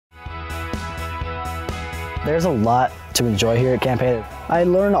There's a lot to enjoy here at Camp 8. I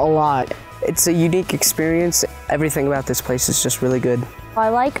learn a lot. It's a unique experience. Everything about this place is just really good. I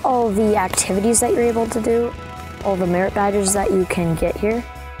like all the activities that you're able to do, all the merit badges that you can get here.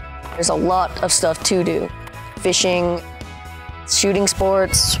 There's a lot of stuff to do. Fishing, shooting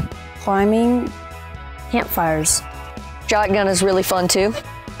sports, Climbing, campfires. shotgun is really fun too.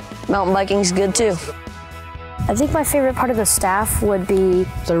 Mountain biking's good too. I think my favorite part of the staff would be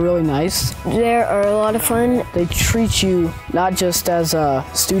They're really nice. they are a lot of fun. They treat you not just as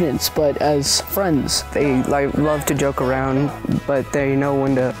students, but as friends. They love to joke around, but they know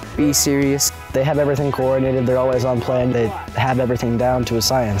when to be serious. They have everything coordinated, they're always on plan, they have everything down to a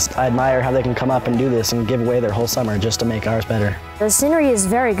science. I admire how they can come up and do this and give away their whole summer just to make ours better. The scenery is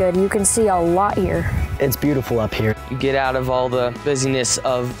very good. You can see a lot here. It's beautiful up here. You get out of all the busyness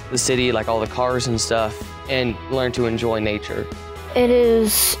of the city, like all the cars and stuff, and learn to enjoy nature. It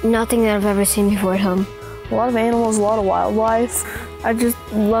is nothing that I've ever seen before at home. A lot of animals, a lot of wildlife. I just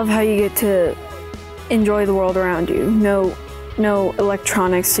love how you get to enjoy the world around you. No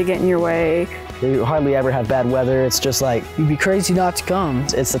electronics to get in your way. You hardly ever have bad weather. It's just like, You'd be crazy not to come.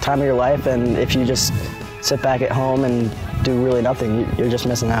 it's the time of your life, and if you just sit back at home and do really nothing, you're just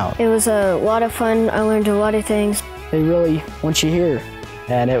missing out. It was a lot of fun. I learned a lot of things. They really want you here.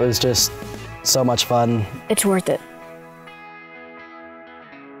 And it was just so much fun. It's worth it.